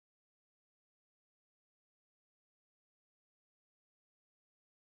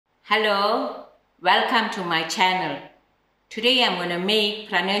Hello, welcome to my channel. Today I'm going to make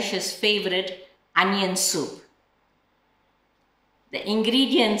Pranesh's favorite onion soup. The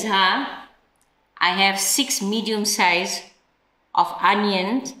ingredients are, I have 6 medium size of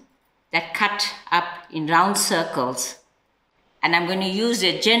onions that cut up in round circles. And I'm going to use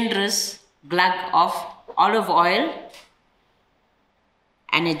a generous glug of olive oil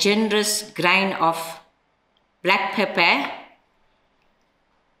and a generous grind of black pepper.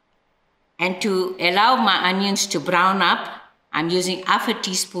 And to allow my onions to brown up, I'm using half a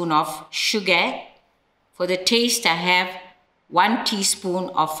teaspoon of sugar. For the taste, I have 1 teaspoon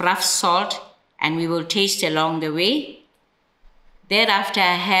of rough salt, and we will taste along the way. Thereafter,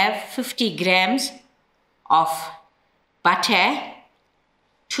 I have 50 grams of butter,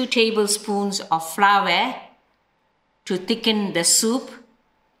 2 tablespoons of flour to thicken the soup,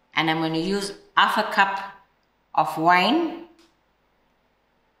 and I'm going to use half a cup of wine.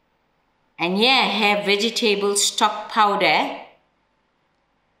 And here I have vegetable stock powder.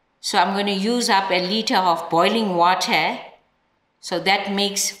 So I'm going to use up a liter of boiling water. So that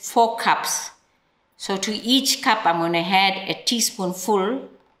makes 4 cups. So to each cup, I'm going to add a teaspoonful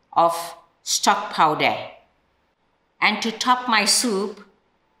of stock powder. And to top my soup,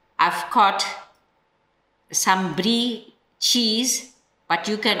 I've got some brie cheese, but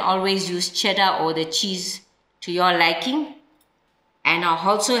you can always use cheddar or the cheese to your liking. And I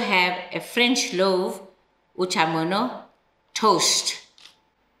also have a French loaf, which I'm going to toast.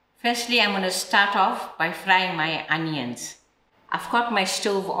 Firstly, I'm going to start off by frying my onions. I've got my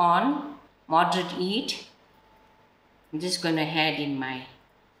stove on, moderate heat. I'm just going to add in my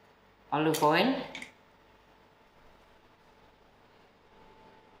olive oil.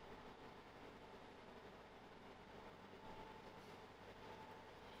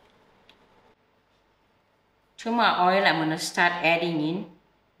 To my oil, I'm going to start adding in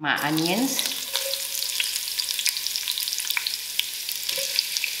my onions.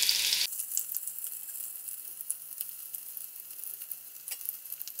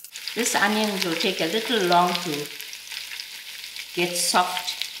 This onion will take a little long to get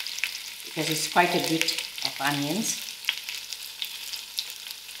soft because it's quite a bit of onions.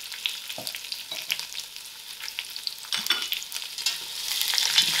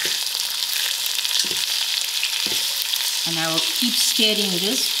 And I will keep stirring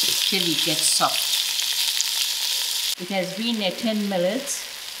this till it gets soft. It has been 10 minutes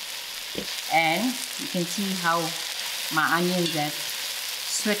and you can see how my onions have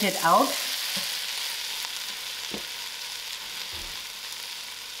sweated out.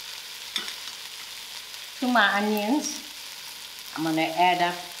 To my onions, I'm going to add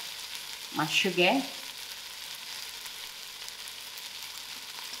up my sugar.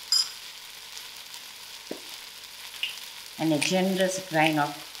 And a generous grind of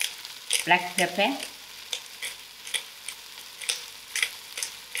black pepper.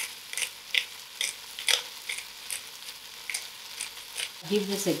 Give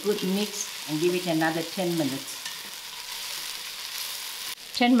this a good mix and give it another 10 minutes.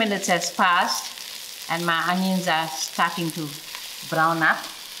 10 minutes has passed and my onions are starting to brown up.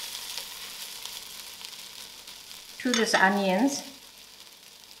 To these onions,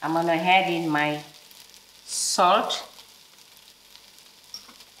 I'm going to add in my salt.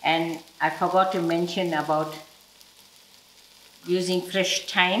 And I forgot to mention about using fresh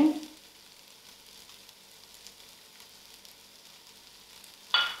thyme.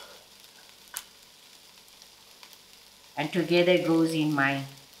 And together goes in my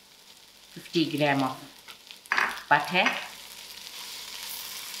 50 grams of butter.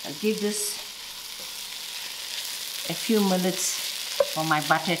 I'll give this a few minutes for my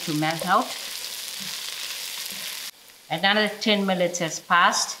butter to melt out. Another 10 minutes has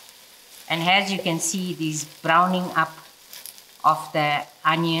passed, and as you can see, these browning up of the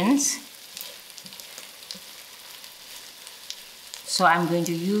onions. So I'm going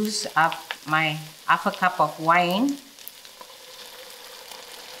to use up my half a cup of wine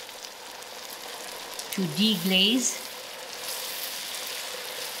to deglaze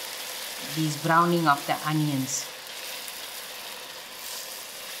these browning of the onions.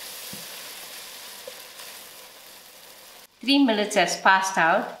 Three minutes has passed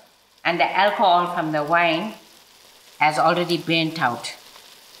out and the alcohol from the wine has already burnt out.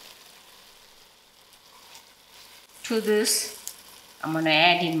 To this, I'm going to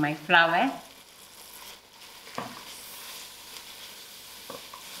add in my flour.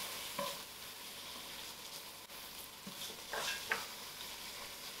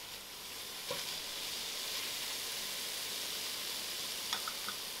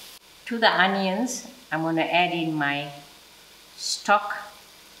 To the onions, I'm going to add in my stock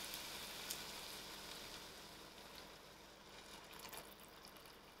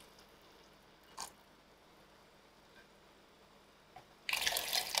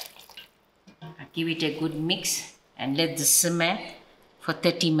Give it a good mix and let this simmer for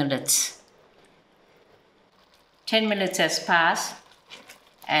 30 minutes. 10 minutes has passed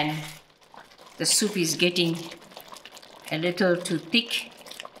and the soup is getting a little too thick.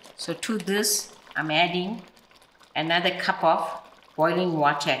 So to this, I'm adding another cup of boiling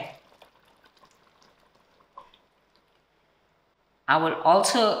water. I will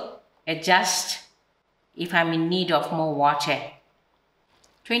also adjust if I'm in need of more water.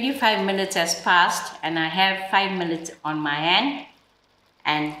 25 minutes has passed and I have 5 minutes on my hand,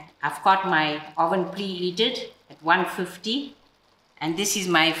 and I've got my oven preheated at 150, and this is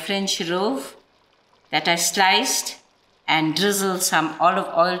my French loaf that I sliced and drizzled some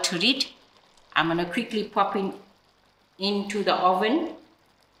olive oil to it. I'm going to quickly pop it into the oven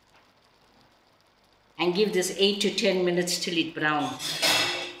and give this 8 to 10 minutes till it browns.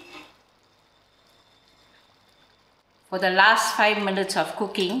 For the last 5 minutes of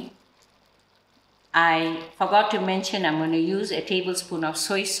cooking, I forgot to mention I'm going to use a tablespoon of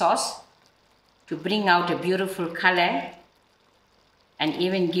soy sauce to bring out a beautiful color and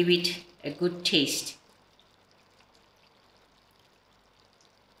even give it a good taste.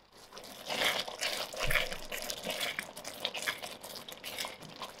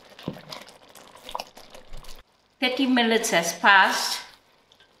 "30 minutes has passed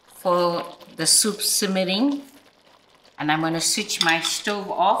for the soup simmering, and I'm going to switch my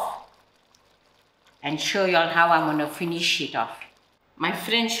stove off and show you all how I'm going to finish it off. My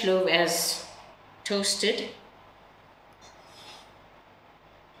French loaf is toasted.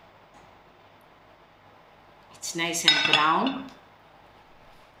 It's nice and brown.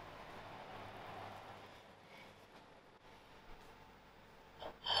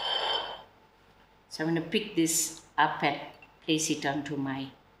 So I'm going to pick this up and place it onto my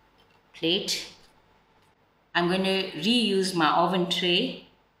plate. I'm going to reuse my oven tray.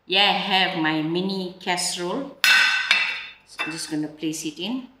 Here I have my mini casserole. So I'm just going to place it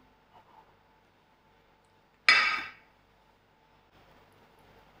in.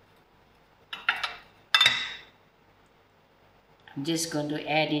 I'm just going to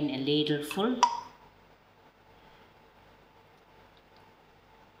add in a ladle full.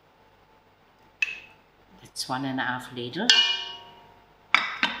 That's 1.5 ladle.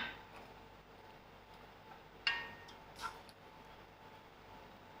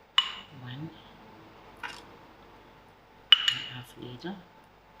 Ladle.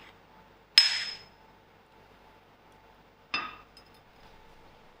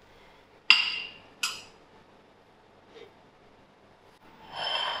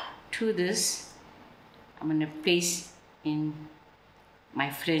 To this, I'm going to place in my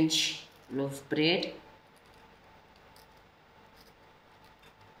French loaf bread.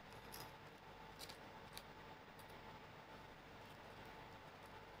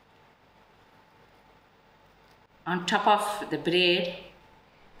 On top of the bread,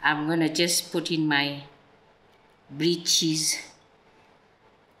 I'm going to just put in my brie cheese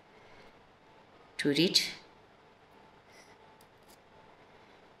to it.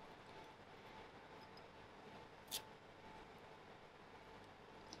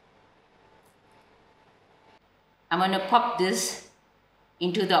 I'm going to pop this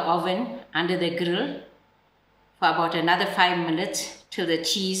into the oven under the grill for about another 5 minutes till the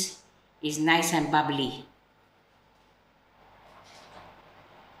cheese is nice and bubbly.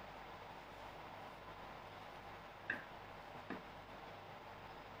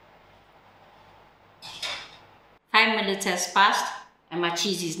 Five minutes has passed and my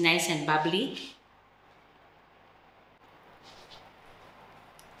cheese is nice and bubbly.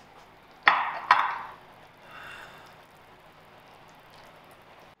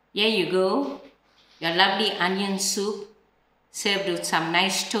 Here you go, your lovely onion soup served with some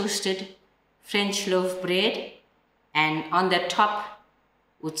nice toasted French loaf bread, and on the top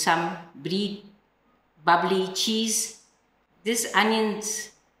with some brie bubbly cheese. This onion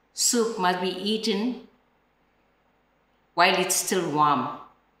soup must be eaten while it's still warm.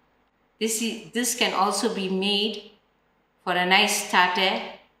 This can also be made for a nice starter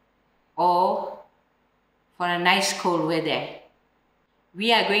or for a nice cold weather.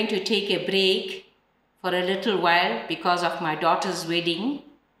 We are going to take a break for a little while because of my daughter's wedding.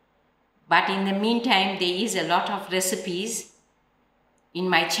 But in the meantime, there is a lot of recipes in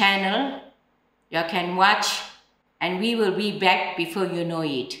my channel you can watch, and we will be back before you know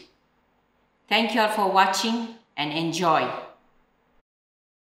it. Thank you all for watching and enjoy.